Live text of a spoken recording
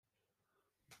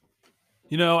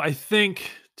I think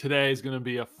today is going to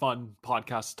be a fun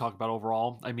podcast to talk about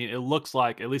overall. I mean, it looks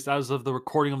like, at least as of the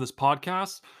recording of this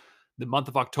podcast, the month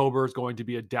of October is going to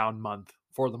be a down month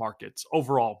for the markets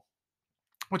overall,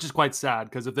 which is quite sad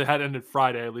because if they had ended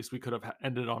Friday, at least we could have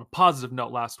ended on a positive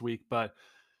note last week. But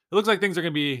it looks like things are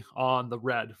going to be on the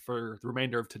red for the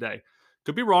remainder of today.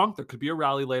 Could be wrong. There could be a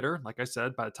rally later. Like I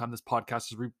said, by the time this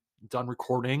podcast is done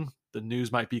recording, the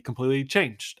news might be completely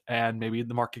changed and maybe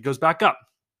the market goes back up.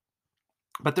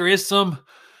 But there is some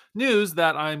news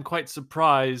that I'm quite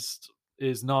surprised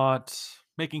is not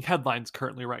making headlines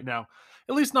currently right now.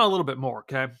 At least not a little bit more,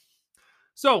 okay?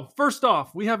 So, first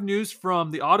off, we have news from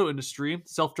the auto industry.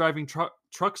 Self-driving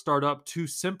truck startup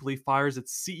TuSimple fires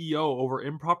its CEO over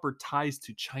improper ties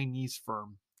to Chinese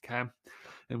firm, okay?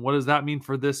 And what does that mean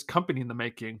for this company in the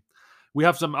making? We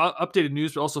have some updated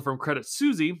news also from Credit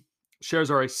Suisse.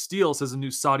 Shares are a steal, says a new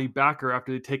Saudi backer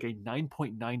after they take a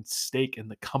 9.9 stake in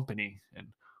the company. And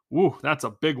woo, that's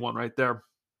a big one right there.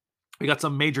 We got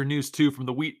some major news too from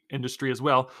the wheat industry as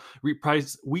well. Wheat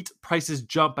prices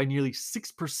jump by nearly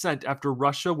 6% after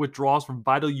Russia withdraws from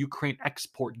vital Ukraine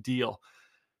export deal,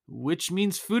 which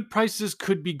means food prices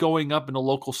could be going up in a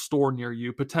local store near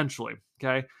you potentially.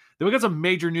 Okay. Then we got some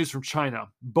major news from China,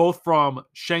 both from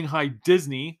Shanghai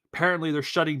Disney. Apparently, they're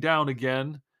shutting down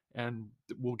again, and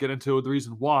we'll get into the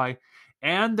reason why.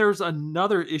 And there's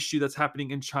another issue that's happening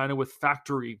in China with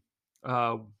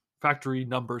uh, factory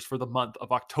numbers for the month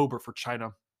of October for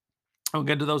China. I'll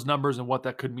get into those numbers and what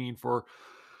that could mean for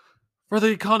the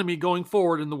economy going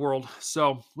forward in the world.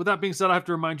 So, with that being said, I have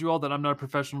to remind you all that I'm not a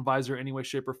professional advisor in any way,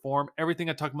 shape, or form. Everything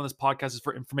I talk about on this podcast is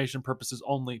for information purposes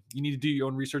only. You need to do your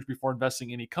own research before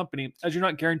investing in any company, as you're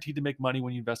not guaranteed to make money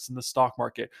when you invest in the stock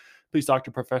market. Please talk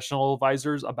to professional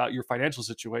advisors about your financial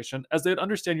situation, as they'd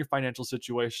understand your financial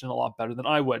situation a lot better than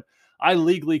I would. I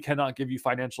legally cannot give you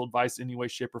financial advice in any way,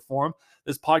 shape, or form.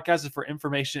 This podcast is for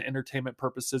information, entertainment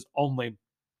purposes only.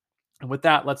 And with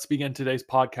that, let's begin today's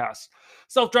podcast.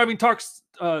 Self-driving truck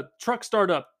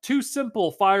startup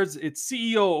TuSimple fires its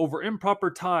CEO over improper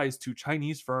ties to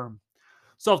Chinese firm.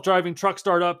 Self-driving truck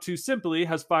startup TuSimple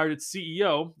has fired its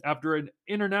CEO after an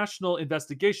international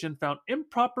investigation found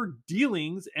improper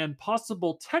dealings and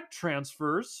possible tech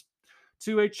transfers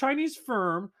to a Chinese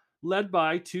firm led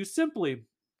by TuSimple,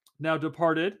 now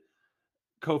departed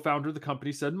co-founder of the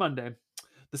company said Monday.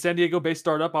 The San Diego-based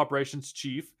startup operations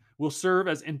chief will serve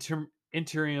as interim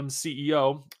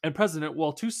CEO and president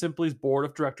while TuSimple's board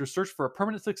of directors search for a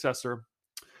permanent successor.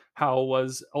 Howell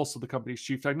was also the company's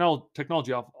chief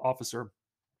technology officer.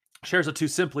 Shares of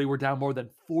TuSimple were down more than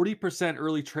 40%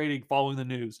 early trading following the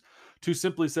news.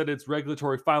 TuSimple said its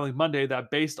regulatory filing Monday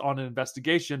that based on an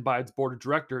investigation by its board of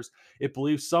directors, it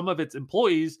believes some of its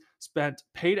employees spent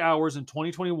paid hours in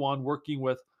 2021 working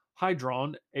with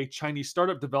Hydron, a Chinese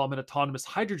startup development autonomous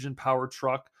hydrogen-powered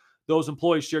truck. Those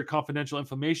employees shared confidential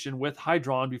information with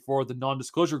Hydron before the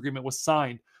non-disclosure agreement was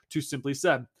signed, TuSimple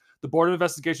said. The board of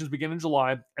investigations began in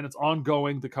July, and it's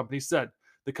ongoing, the company said.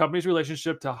 The company's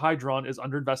relationship to Hydron is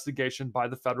under investigation by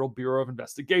the Federal Bureau of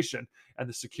Investigation and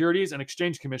the Securities and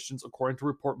Exchange Commissions, according to a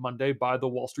report Monday by the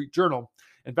Wall Street Journal.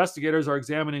 Investigators are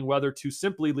examining whether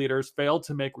TuSimple leaders failed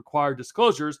to make required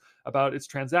disclosures about its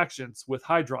transactions with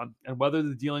Hydron and whether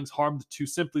the dealings harmed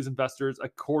TuSimple's investors,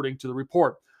 according to the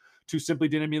report. TuSimple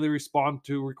didn't immediately respond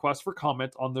to requests for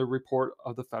comment on the report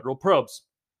of the federal probes.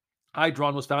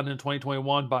 Hydron was founded in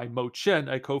 2021 by Mo Chen,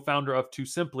 a co-founder of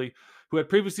TuSimple, who had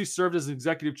previously served as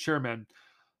executive chairman.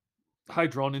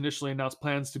 Hydron initially announced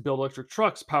plans to build electric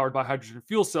trucks powered by hydrogen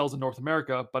fuel cells in North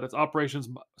America, but its operations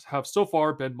have so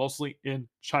far been mostly in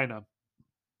China.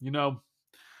 You know,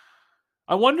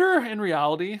 I wonder in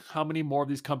reality how many more of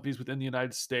these companies within the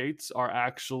United States are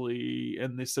actually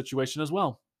in this situation as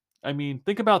well. I mean,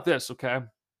 think about this, okay?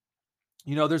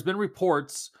 There's been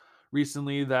reports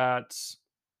recently that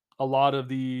a lot of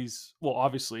these, well,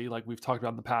 obviously, like we've talked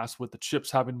about in the past, with the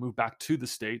chips having moved back to the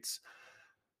States,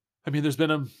 I mean, there's been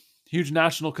a huge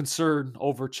national concern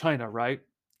over China, right?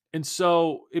 And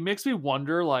so it makes me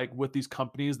wonder, like, with these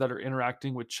companies that are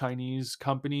interacting with Chinese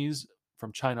companies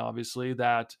from China, obviously,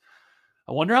 that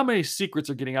I wonder how many secrets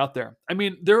are getting out there. I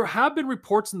mean, there have been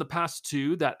reports in the past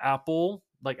too that Apple's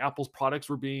products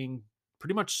were being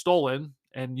pretty much stolen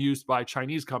and used by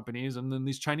Chinese companies, and then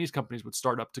these Chinese companies would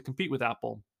start up to compete with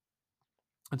Apple.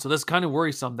 And so that's kind of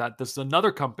worrisome that this is another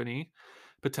company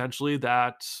potentially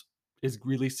that is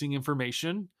releasing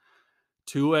information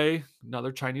to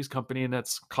another Chinese company, and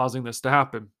that's causing this to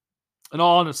happen. And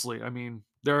honestly, I mean,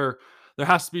 there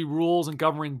has to be rules and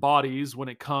governing bodies when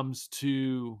it comes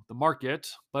to the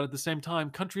market, but at the same time,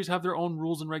 countries have their own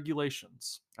rules and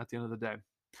regulations at the end of the day.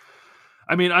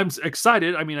 I mean,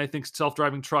 excited. I mean, I think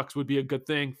self-driving trucks would be a good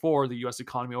thing for the US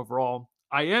economy overall.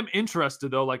 I am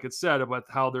interested though, like it said, about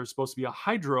how there's supposed to be a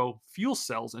hydro fuel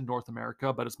cells in North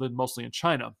America, but it's been mostly in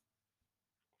China.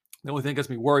 The only thing that gets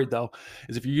me worried though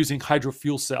is if you're using hydro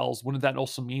fuel cells, wouldn't that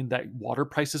also mean that water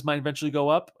prices might eventually go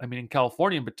up? I mean, in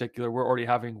California in particular, we're already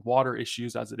having water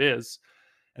issues as it is,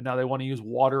 and now they want to use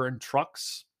water in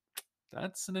trucks.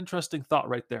 That's an interesting thought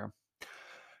right there.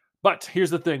 But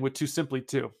here's the thing with TuSimple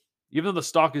too. Even though the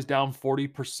stock is down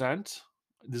 40%,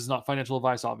 this is not financial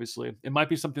advice, obviously. It might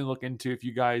be something to look into if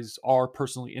you guys are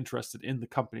personally interested in the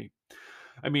company.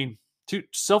 I mean,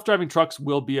 self-driving trucks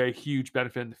will be a huge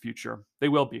benefit in the future. They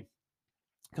will be.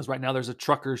 Because right now there's a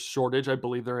trucker shortage, I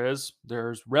believe there is.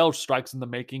 There's rail strikes in the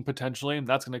making potentially, and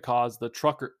that's going to cause the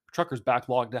truckers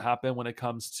backlog to happen when it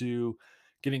comes to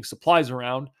getting supplies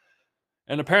around.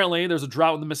 And apparently, there's a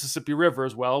drought in the Mississippi River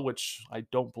as well, which I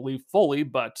don't believe fully,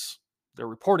 but they're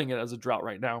reporting it as a drought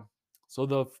right now. So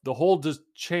the whole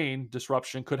chain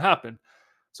disruption could happen.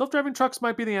 Self-driving trucks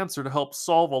might be the answer to help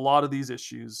solve a lot of these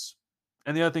issues.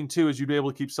 And the other thing too is you'd be able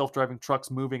to keep self-driving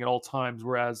trucks moving at all times,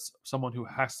 whereas someone who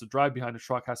has to drive behind a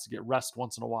truck has to get rest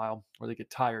once in a while, or they get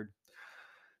tired.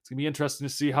 It's gonna be interesting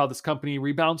to see how this company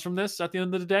rebounds from this at the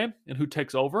end of the day and who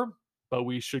takes over. But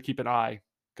we should keep an eye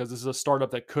because this is a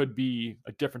startup that could be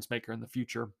a difference maker in the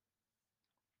future.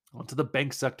 On to the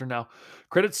bank sector now.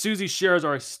 Credit Suisse shares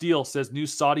are a steal, says new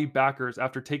Saudi backers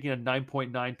after taking a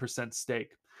 9.9%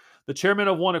 stake. The chairman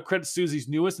of one of Credit Suisse's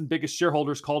newest and biggest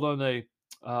shareholders called on the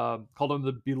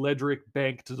Beledic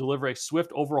Bank to deliver a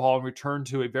swift overhaul and return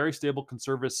to a very stable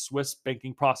conservative Swiss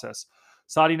banking process.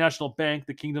 Saudi National Bank,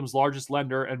 the kingdom's largest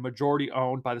lender and majority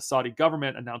owned by the Saudi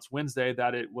government, announced Wednesday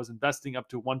that it was investing up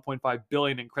to $1.5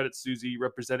 billion in Credit Suisse,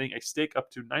 representing a stake up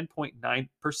to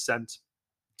 9.9%.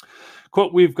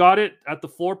 Quote, we've got it at the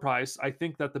floor price. I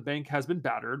think that the bank has been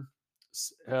battered.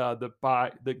 The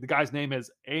guy's name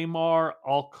is Amar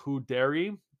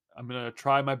Al-Qudari. I'm going to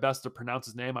try my best to pronounce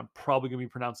his name. I'm probably going to be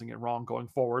pronouncing it wrong going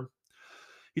forward.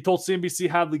 He told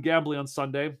CNBC Hadley Gambling on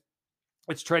Sunday,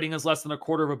 it's trading as less than a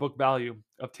quarter of a book value,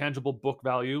 of tangible book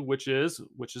value, which is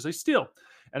a steal.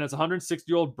 And it's a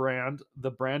 160-year-old brand.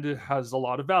 The brand has a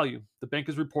lot of value. The bank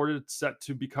is reported it's set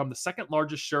to become the second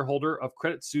largest shareholder of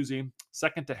Credit Suisse,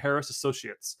 second to Harris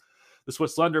Associates. The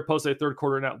Swiss lender posted a third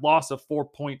quarter net loss of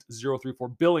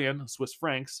 4.034 billion Swiss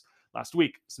francs last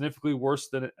week, significantly worse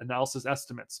than analysis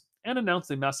estimates, and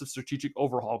announced a massive strategic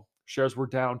overhaul. Shares are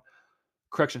down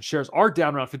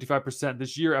around 55%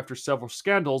 this year after several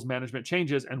scandals, management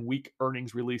changes, and weak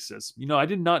earnings releases. You know, I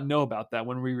did not know about that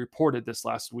when we reported this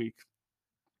last week.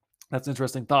 That's an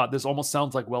interesting thought. This almost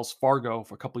sounds like Wells Fargo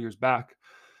for a couple years back.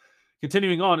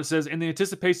 Continuing on, it says, in the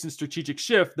anticipation strategic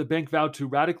shift, the bank vowed to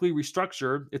radically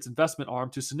restructure its investment arm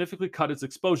to significantly cut its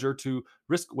exposure to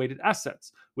risk-weighted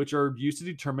assets, which are used to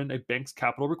determine a bank's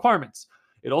capital requirements.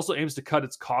 It also aims to cut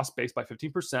its cost base by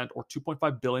 15% or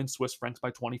 2.5 billion Swiss francs by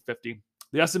 2050.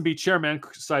 The SMB chairman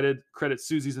cited Credit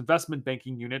Suisse's investment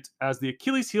banking unit as the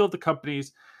Achilles heel of the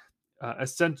company's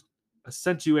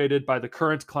accentuated by the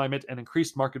current climate and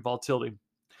increased market volatility.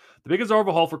 The biggest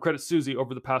overhaul for Credit Suisse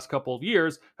over the past couple of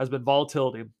years has been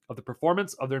volatility of the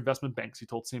performance of their investment banks, he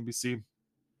told CNBC.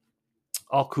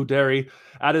 Al-Qudari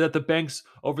added that the bank's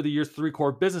over the years three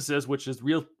core businesses, which is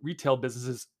retail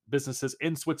businesses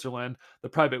in Switzerland, the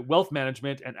private wealth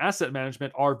management and asset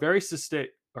management are very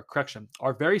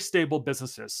stable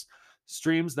businesses,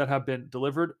 streams that have been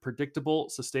delivered predictable,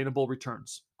 sustainable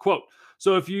returns. Quote,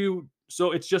 so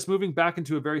it's just moving back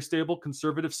into a very stable,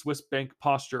 conservative Swiss bank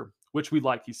posture, which we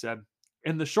like, he said.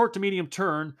 In the short to medium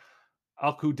term,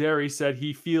 Al-Qudari said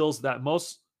he feels that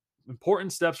most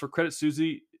important steps for Credit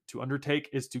Suisse to undertake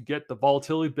is to get the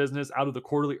volatility business out of the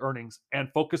quarterly earnings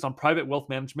and focus on private wealth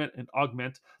management and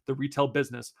augment the retail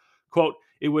business. Quote,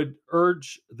 it would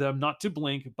urge them not to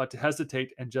blink, but to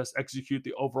hesitate and just execute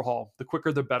the overhaul. The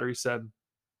quicker, the better, he said.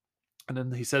 And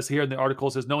then he says here in the article,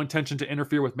 says no intention to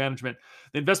interfere with management.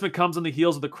 The investment comes on the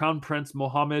heels of the Crown Prince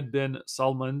Mohammed bin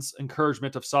Salman's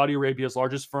encouragement of Saudi Arabia's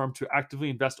largest firm to actively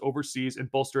invest overseas and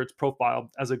bolster its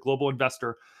profile as a global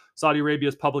investor. Saudi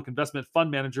Arabia's public investment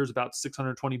fund manages about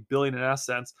 620 billion in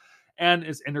assets and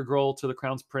is integral to the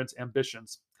Crown Prince's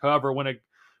ambitions. However, when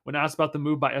asked about the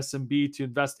move by SMB to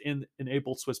invest in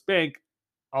Enabled Swiss Bank,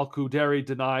 Al-Qudari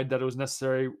denied that it was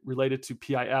necessarily related to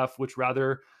PIF, which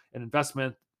rather an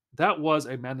investment that was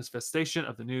a manifestation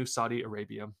of the new Saudi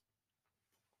Arabia.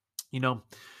 You know,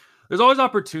 there's always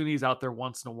opportunities out there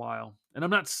once in a while. And I'm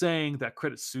not saying that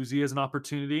Credit Suisse is an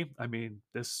opportunity. I mean,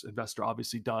 this investor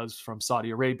obviously does from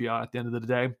Saudi Arabia at the end of the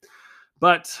day.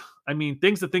 But, I mean,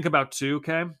 things to think about too,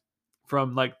 okay?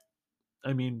 From like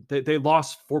I mean, they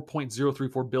lost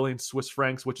 4.034 billion Swiss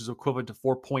francs, which is equivalent to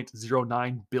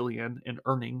 4.09 billion in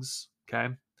earnings.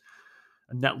 Okay.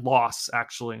 A net loss,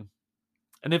 actually.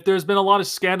 And if there's been a lot of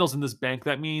scandals in this bank,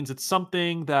 that means it's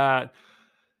something that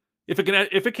if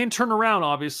it can turn around,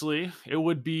 obviously, it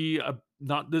would be a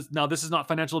not this now this is not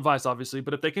financial advice, obviously,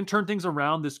 but if they can turn things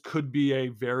around, this could be a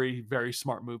very, very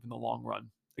smart move in the long run.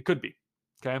 It could be.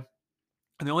 Okay.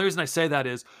 And the only reason I say that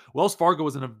is Wells Fargo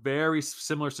was in a very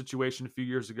similar situation a few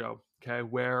years ago, okay,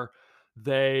 where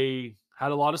they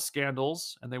had a lot of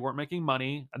scandals and they weren't making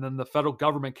money. And then the federal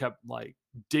government kept like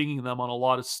dinging them on a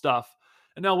lot of stuff.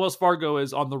 And now Wells Fargo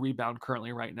is on the rebound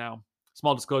currently right now.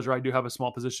 Small disclosure, I do have a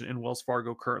small position in Wells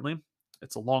Fargo currently.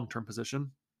 It's a long term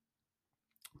position.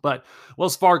 But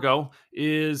Wells Fargo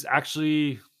is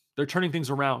actually, they're turning things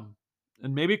around.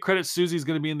 And maybe Credit Suisse is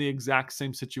going to be in the exact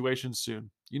same situation soon.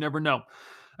 You never know.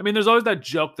 I mean, there's always that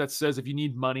joke that says if you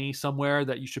need money somewhere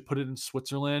that you should put it in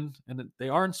Switzerland, and they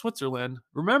are in Switzerland.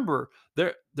 Remember,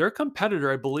 their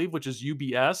competitor, I believe, which is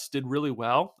UBS, did really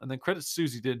well, and then Credit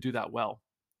Suisse didn't do that well.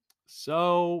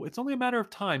 So it's only a matter of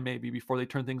time, maybe, before they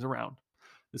turn things around.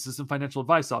 This isn't financial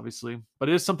advice, obviously, but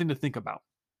it is something to think about.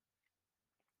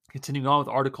 Continuing on with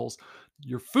articles,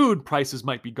 your food prices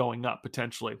might be going up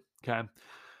potentially. Okay.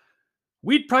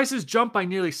 Wheat prices jump by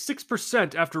nearly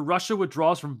 6% after Russia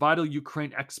withdraws from vital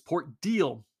Ukraine export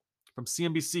deal. From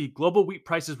CNBC, global wheat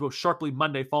prices rose sharply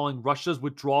Monday following Russia's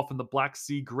withdrawal from the Black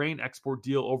Sea grain export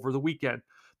deal over the weekend.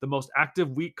 The most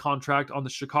active wheat contract on the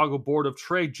Chicago Board of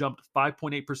Trade jumped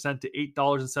 5.8% to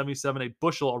 $8.77 a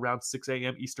bushel around 6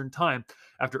 a.m. Eastern Time,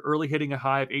 after early hitting a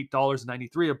high of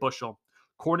 $8.93 a bushel.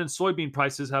 Corn and soybean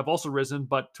prices have also risen,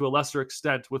 but to a lesser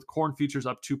extent, with corn futures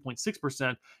up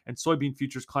 2.6% and soybean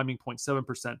futures climbing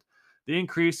 0.7%. The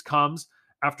increase comes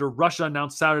after Russia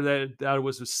announced Saturday that it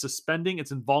was suspending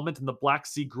its involvement in the Black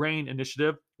Sea Grain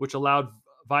Initiative, which allowed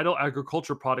vital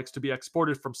agriculture products to be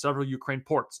exported from several Ukraine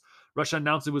ports. Russia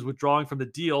announced it was withdrawing from the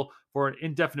deal for an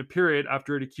indefinite period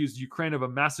after it accused Ukraine of a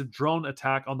massive drone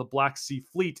attack on the Black Sea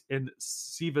fleet in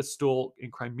Sevastopol in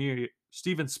Crimea.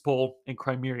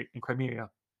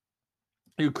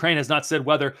 Ukraine has not said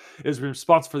whether it is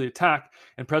responsible for the attack,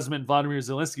 and President Vladimir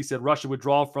Zelensky said Russia's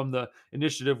withdrawal from the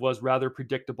initiative was rather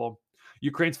predictable.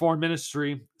 Ukraine's foreign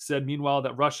ministry said, meanwhile,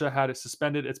 that Russia had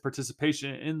suspended its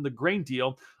participation in the grain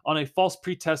deal on a false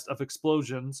pretext of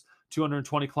explosions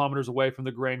 220 kilometers away from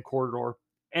the grain corridor.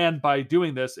 And by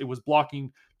doing this, it was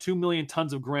blocking 2 million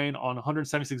tons of grain on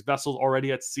 176 vessels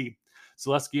already at sea.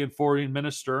 Zelensky and foreign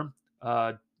minister,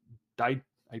 I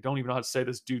don't even know how to say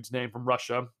this dude's name, from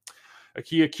Russia.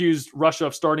 He accused Russia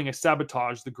of starting a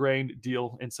sabotage the grain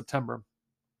deal in September.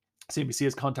 CNBC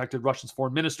has contacted Russia's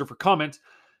foreign minister for comment,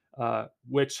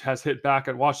 which has hit back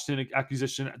at Washington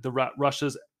accusation that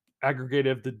Russia's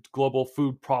aggravated the global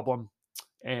food problem.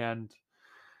 And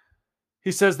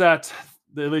he says that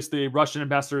at least the Russian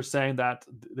ambassador is saying that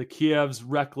the Kiev's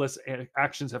reckless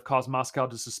actions have caused Moscow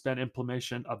to suspend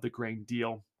implementation of the grain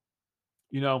deal.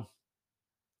 You know,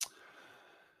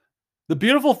 the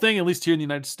beautiful thing, at least here in the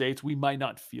United States, we might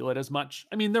not feel it as much.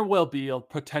 I mean, there will be a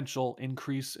potential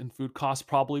increase in food costs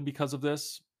probably because of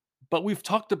this. But we've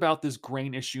talked about this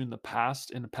grain issue in the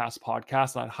past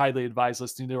podcasts. And I'd highly advise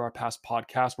listening to our past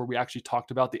podcast where we actually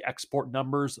talked about the export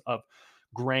numbers of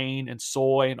grain and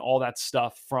soy and all that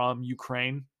stuff from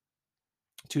Ukraine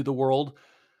to the world.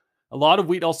 A lot of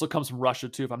wheat also comes from Russia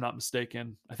too, if I'm not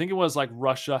mistaken. I think it was like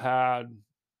Russia had,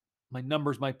 my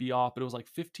numbers might be off, but it was like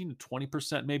 15 to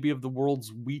 20% maybe of the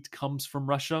world's wheat comes from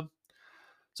Russia.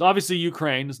 So obviously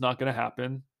Ukraine is not going to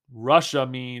happen. Russia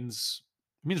means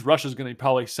Russia's going to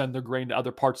probably send their grain to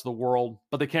other parts of the world,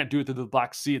 but they can't do it through the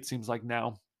Black Sea, it seems like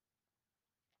now,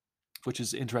 which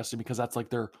is interesting because that's like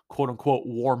their quote unquote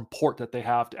warm port that they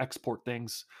have to export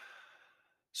things.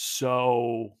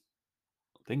 So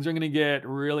things are going to get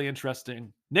really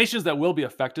interesting. Nations that will be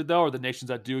affected, though, are the nations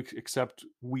that do accept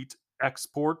wheat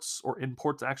exports or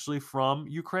imports actually from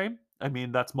Ukraine. I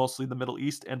mean, that's mostly the Middle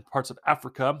East and parts of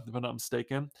Africa, if I'm not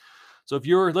mistaken. So if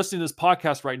you're listening to this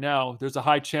podcast right now, there's a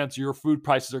high chance your food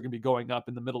prices are going to be going up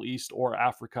in the Middle East or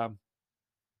Africa.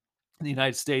 In the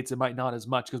United States, it might not as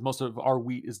much because most of our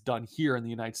wheat is done here in the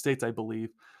United States, I believe.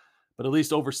 But at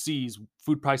least overseas,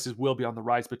 food prices will be on the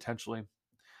rise potentially.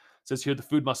 It says here the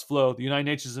food must flow. The United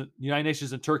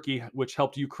Nations and Turkey, which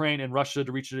helped Ukraine and Russia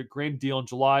to reach a grain deal in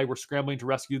July, were scrambling to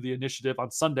rescue the initiative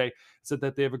on Sunday. Said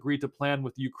that they have agreed to plan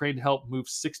with Ukraine to help move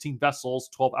 16 vessels,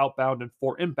 12 outbound and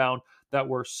 4 inbound, that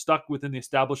were stuck within the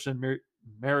established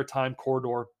Maritime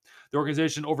Corridor. The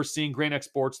organization overseeing grain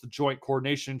exports, the Joint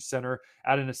Coordination Center,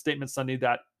 added in a statement Sunday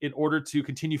that in order to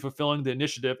continue fulfilling the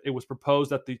initiative, it was proposed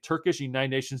that the Turkish and United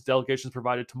Nations delegations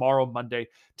provided tomorrow, Monday,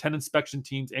 10 inspection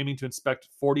teams aiming to inspect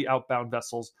 40 outbound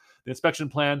vessels. The inspection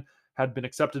plan had been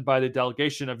accepted by the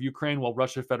delegation of Ukraine, while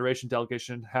Russia Federation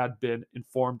delegation had been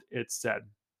informed, it said.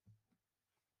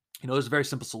 There's a very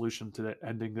simple solution to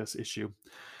ending this issue.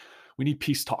 We need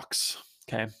peace talks,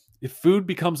 okay? If food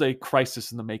becomes a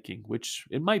crisis in the making, which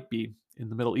it might be in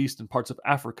the Middle East and parts of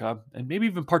Africa, and maybe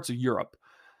even parts of Europe,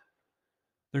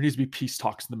 there needs to be peace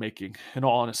talks in the making, in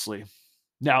all honesty.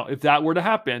 Now, if that were to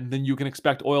happen, then you can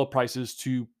expect oil prices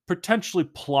to potentially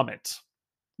plummet.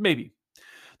 Maybe.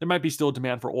 There might be still a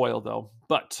demand for oil, though,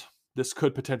 but this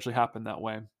could potentially happen that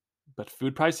way. But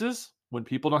food prices, when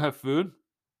people don't have food,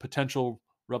 potential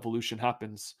revolution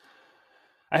happens.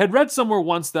 I had read somewhere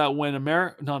once that when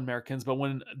non-Americans, but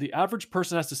when the average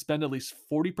person has to spend at least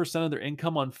 40% of their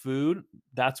income on food,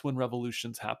 that's when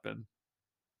revolutions happen.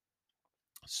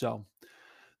 So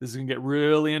this is going to get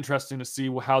really interesting to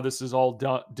see how this is all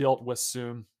dealt with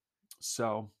soon.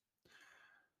 So,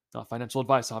 not financial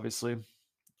advice, obviously.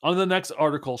 On to the next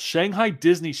article, Shanghai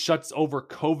Disney shuts over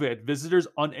COVID, visitors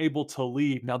unable to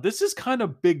leave. Now, this is kind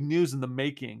of big news in the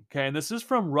making, okay? And this is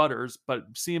from Reuters,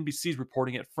 but CNBC is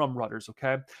reporting it from Reuters,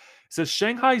 okay? It says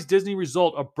Shanghai's Disney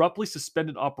Resort abruptly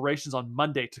suspended operations on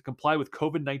Monday to comply with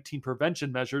COVID-19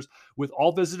 prevention measures, with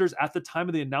all visitors at the time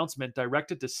of the announcement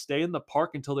directed to stay in the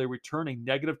park until they return a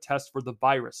negative test for the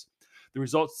virus. The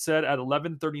results said at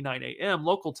 11:39 a.m.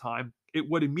 local time, it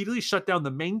would immediately shut down the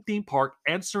main theme park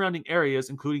and surrounding areas,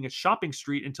 including a shopping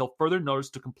street, until further notice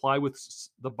to comply with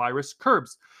the virus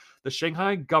curbs. The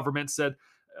Shanghai government said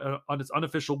on its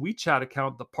unofficial WeChat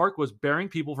account, the park was barring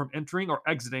people from entering or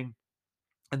exiting,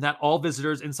 and that all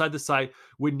visitors inside the site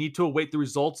would need to await the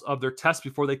results of their test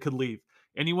before they could leave.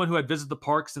 Anyone who had visited the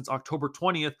park since October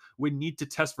 20th would need to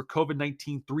test for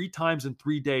COVID-19 3 times in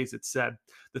 3 days, it said.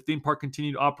 The theme park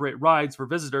continued to operate rides for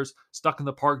visitors stuck in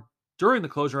the park during the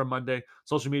closure on Monday,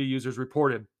 social media users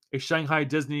reported. A Shanghai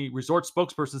Disney resort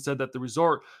spokesperson said that the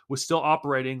resort was still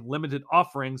operating limited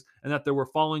offerings and that they were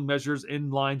following measures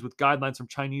in line with guidelines from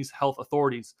Chinese health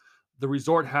authorities. The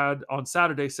resort had on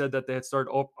Saturday said that they had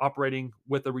started operating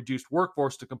with a reduced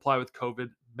workforce to comply with COVID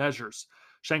measures.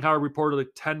 Shanghai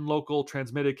reported 10 local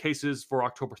transmitted cases for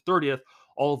October 30th,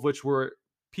 all of which were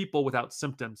people without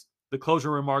symptoms. The closure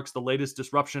remarks the latest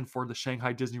disruption for the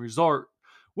Shanghai Disney Resort,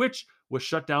 which was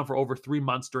shut down for over 3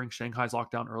 months during Shanghai's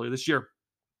lockdown earlier this year.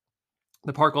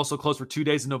 The park also closed for 2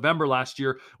 days in November last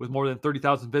year, with more than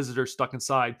 30,000 visitors stuck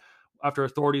inside, after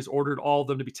authorities ordered all of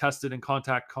them to be tested in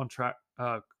contact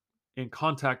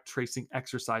tracing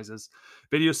exercises.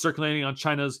 Videos circulating on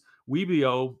China's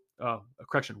Weibo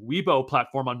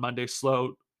platform on Monday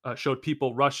showed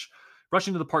people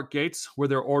rushing to the park gates where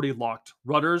they're already locked.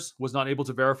 Reuters was not able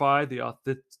to verify the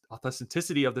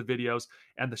authenticity of the videos,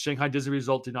 and the Shanghai Disney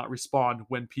Resort did not respond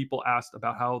when people asked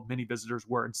about how many visitors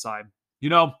were inside.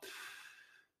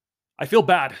 I feel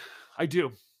bad. I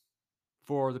do.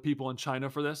 For the people in China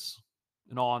for this.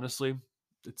 In all honesty,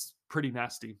 it's pretty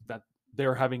nasty that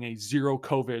they're having a zero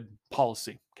COVID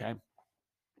policy, okay?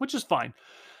 Which is fine.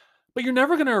 But you're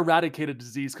never going to eradicate a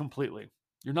disease completely.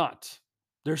 You're not.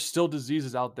 There's still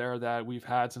diseases out there that we've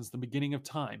had since the beginning of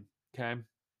time, okay?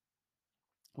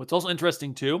 What's also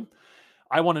interesting too,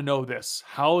 I want to know this.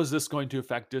 How is this going to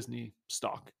affect Disney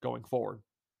stock going forward?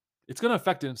 It's going to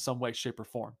affect it in some way, shape, or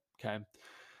form, okay?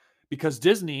 Because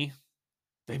Disney,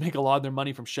 they make a lot of their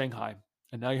money from Shanghai,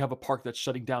 and now you have a park that's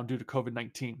shutting down due to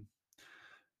COVID-19.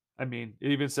 I mean,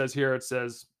 it even says here, it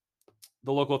says,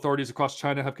 the local authorities across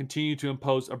China have continued to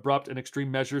impose abrupt and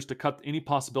extreme measures to cut any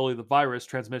possibility of the virus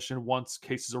transmission once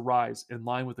cases arise, in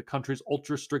line with the country's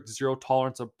ultra-strict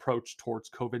zero-tolerance approach towards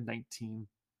COVID-19.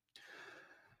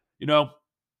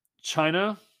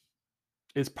 China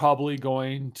is probably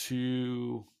going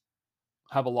to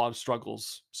have a lot of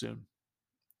struggles soon.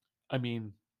 I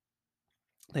mean,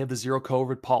 they have the zero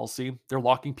COVID policy. They're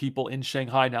locking people in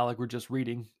Shanghai now, like we're just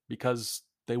reading, because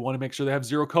they want to make sure they have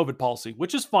zero COVID policy,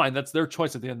 which is fine. That's their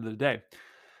choice at the end of the day.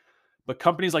 But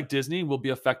companies like Disney will be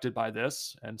affected by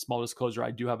this. And small disclosure,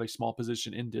 I do have a small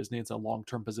position in Disney. It's a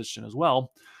long-term position as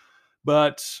well.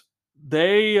 But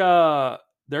they're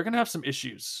going to have some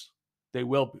issues. They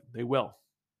will.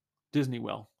 Disney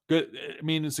will. Good. I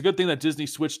mean, it's a good thing that Disney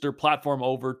switched their platform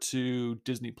over to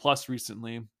Disney Plus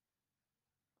recently.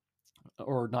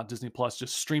 Or not Disney Plus,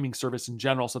 just streaming service in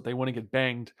general, so that they wouldn't get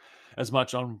banged as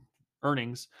much on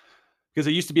earnings. Because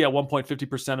it used to be at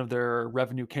 1.50% of their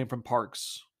revenue came from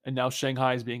parks, and now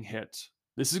Shanghai is being hit.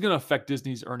 This is going to affect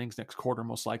Disney's earnings next quarter,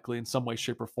 most likely, in some way,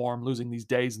 shape, or form, losing these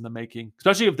days in the making,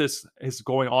 especially if this is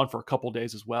going on for a couple of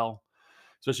days as well,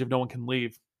 especially if no one can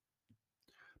leave.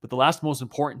 But the last most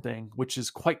important thing, which is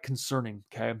quite concerning,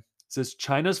 okay, says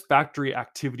China's factory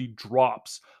activity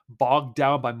drops, bogged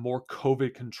down by more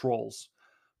COVID controls.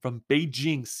 From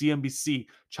Beijing, CNBC,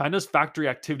 China's factory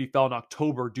activity fell in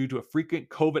October due to a frequent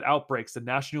COVID outbreaks, the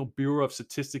National Bureau of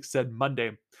Statistics said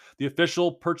Monday. The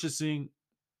official purchasing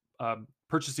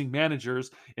managers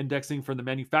indexing for the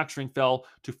manufacturing fell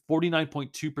to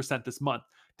 49.2% this month,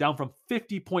 down from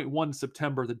 50.1 in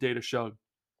September, the data showed.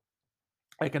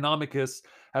 Economists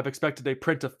have expected a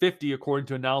print of 50, according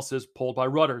to analysis polled by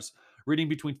Reuters. Reading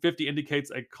between 50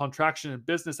 indicates a contraction in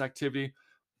business activity,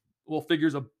 while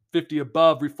figures of 50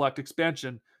 above reflect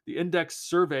expansion. The index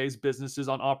surveys businesses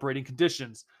on operating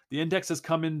conditions. The index has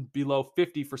come in below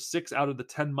 50 for 6 out of the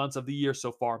 10 months of the year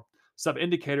so far.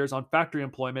 Sub-indicators on factory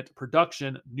employment,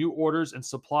 production, new orders, and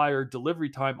supplier delivery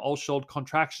time all showed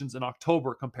contractions in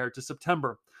October compared to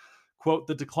September. Quote,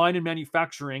 the decline in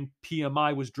manufacturing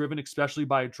PMI was driven especially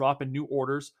by a drop in new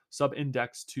orders,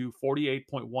 sub-index to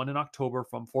 48.1 in October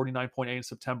from 49.8 in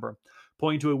September,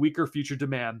 pointing to a weaker future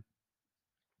demand.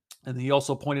 And he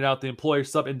also pointed out the employer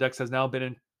sub-index has now been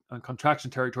in contraction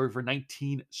territory for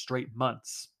 19 straight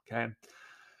months. Okay.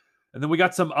 And then we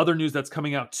got some other news that's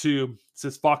coming out too. It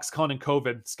says Foxconn and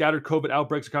COVID. Scattered COVID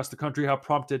outbreaks across the country have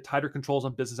prompted tighter controls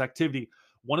on business activity.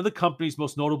 One of the companies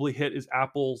most notably hit is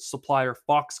Apple's supplier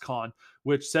Foxconn,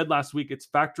 which said last week its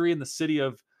factory in the city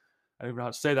of, I don't even know how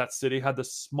to say that city, had the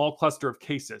small cluster of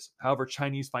cases. However,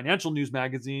 Chinese financial news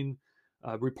magazine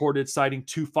reported citing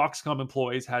 2 Foxconn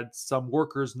employees had some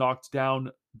workers knocked down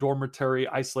dormitory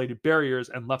isolated barriers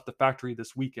and left the factory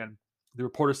this weekend. The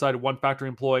reporter cited one factory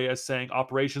employee as saying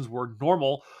operations were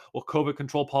normal, while COVID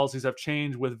control policies have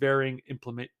changed with varying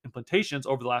implementations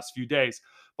over the last few days.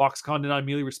 Foxconn did not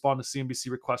immediately respond to CNBC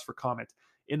requests for comment.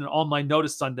 In an online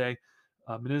notice Sunday,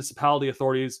 municipality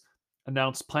authorities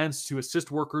announced plans to assist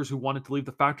workers who wanted to leave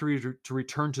the factory to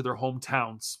return to their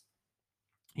hometowns.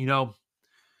 You know,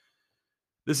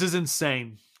 this is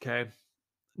insane, okay?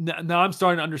 Now I'm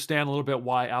starting to understand a little bit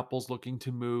why Apple's looking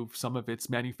to move some of its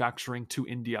manufacturing to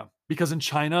India. Because in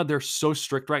China, they're so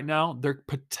strict right now, they're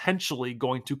potentially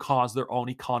going to cause their own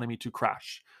economy to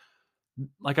crash.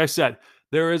 Like I said,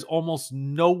 there is almost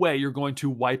no way you're going to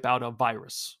wipe out a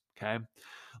virus, okay?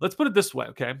 Let's put it this way,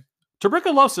 okay?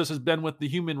 Tuberculosis has been with the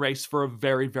human race for a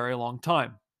very, very long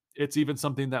time. It's even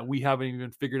something that we haven't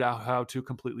even figured out how to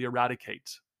completely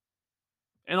eradicate.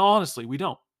 And honestly, we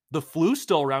don't. The flu's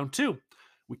still around too.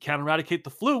 We can't eradicate the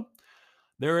flu.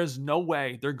 There is no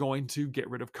way they're going to get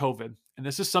rid of COVID. And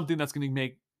this is something that's going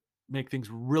to make things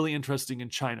really interesting in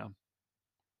China.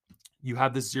 You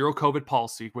have this zero COVID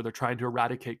policy where they're trying to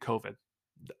eradicate COVID.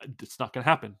 It's not going to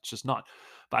happen. It's just not.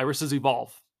 Viruses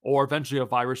evolve, or eventually a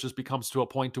virus just becomes to a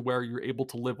point to where you're able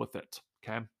to live with it.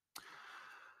 Okay.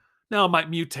 Now it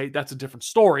might mutate. That's a different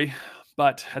story.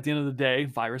 But at the end of the day,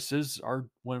 viruses are,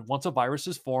 once a virus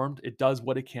is formed, it does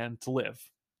what it can to live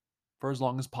for as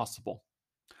long as possible.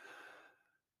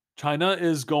 China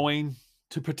is going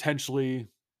to potentially,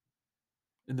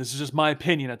 and this is just my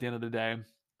opinion at the end of the day,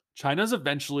 China's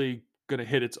eventually going to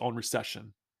hit its own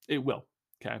recession. It will,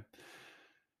 okay?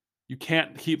 You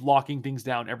can't keep locking things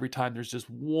down every time there's just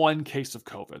one case of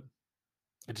COVID.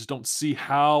 I just don't see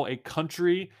how a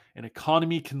country, an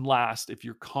economy can last if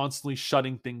you're constantly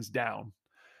shutting things down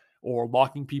or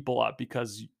locking people up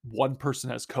because one person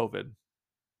has COVID.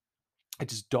 I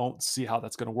just don't see how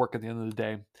that's going to work at the end of the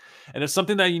day. And it's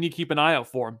something that you need to keep an eye out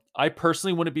for. I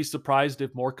personally wouldn't be surprised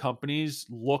if more companies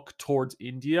look towards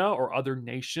India or other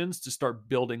nations to start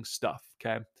building stuff,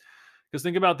 okay? Because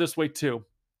think about it this way too.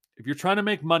 If you're trying to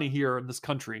make money here in this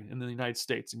country, in the United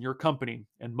States, in your company,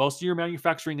 and most of your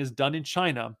manufacturing is done in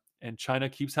China, and China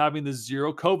keeps having this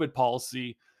zero COVID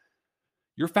policy,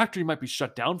 your factory might be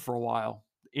shut down for a while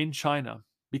in China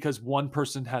because one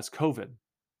person has COVID.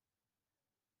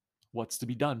 What's to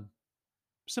be done?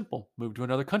 Simple. Move to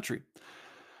another country.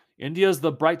 India is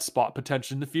the bright spot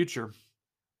potential in the future.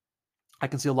 I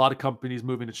can see a lot of companies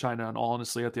moving to China, and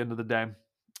honestly, at the end of the day,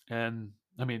 and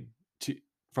I mean,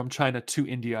 from China to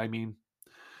India, I mean,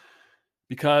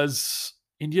 because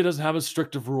India doesn't have as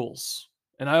strict of rules.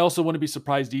 And I also wouldn't be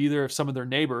surprised either if some of their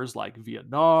neighbors like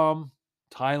Vietnam,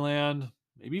 Thailand,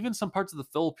 maybe even some parts of the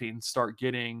Philippines start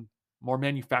getting more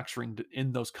manufacturing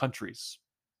in those countries.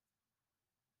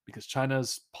 Because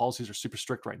China's policies are super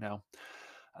strict right now.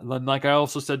 And then, like I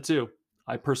also said too,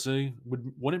 I personally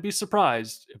wouldn't be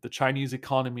surprised if the Chinese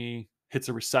economy hits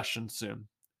a recession soon.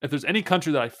 If there's any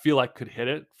country that I feel like could hit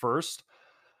it first,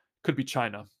 could be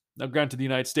China. Now, granted, the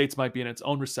United States might be in its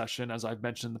own recession, as I've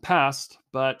mentioned in the past,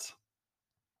 but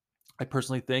I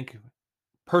personally,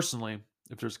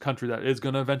 if there's a country that is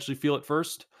going to eventually feel it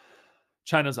first,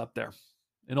 China's up there,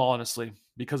 in all honesty,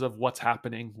 because of what's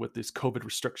happening with these COVID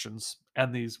restrictions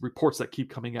and these reports that keep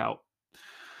coming out.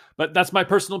 But that's my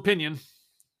personal opinion.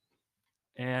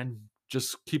 And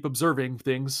just keep observing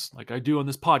things like I do on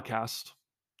this podcast.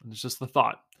 And it's just the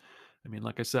thought. I mean,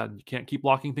 like I said, you can't keep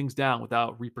locking things down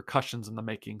without repercussions in the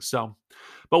making. So,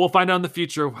 but we'll find out in the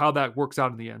future how that works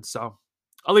out in the end. So,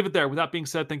 I'll leave it there. With that being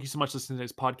said, thank you so much for listening to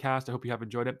today's podcast. I hope you have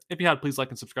enjoyed it. If you had, please like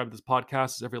and subscribe to this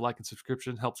podcast, as every like and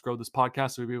subscription helps grow this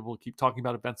podcast so we'll be able to keep talking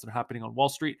about events that are happening on Wall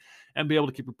Street and be able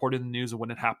to keep reporting the news of when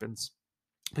it happens.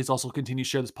 Please also continue to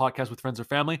share this podcast with friends or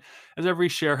family, as every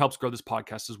share helps grow this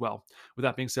podcast as well. With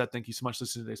that being said, thank you so much for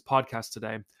listening to today's podcast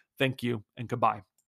today. Thank you and goodbye.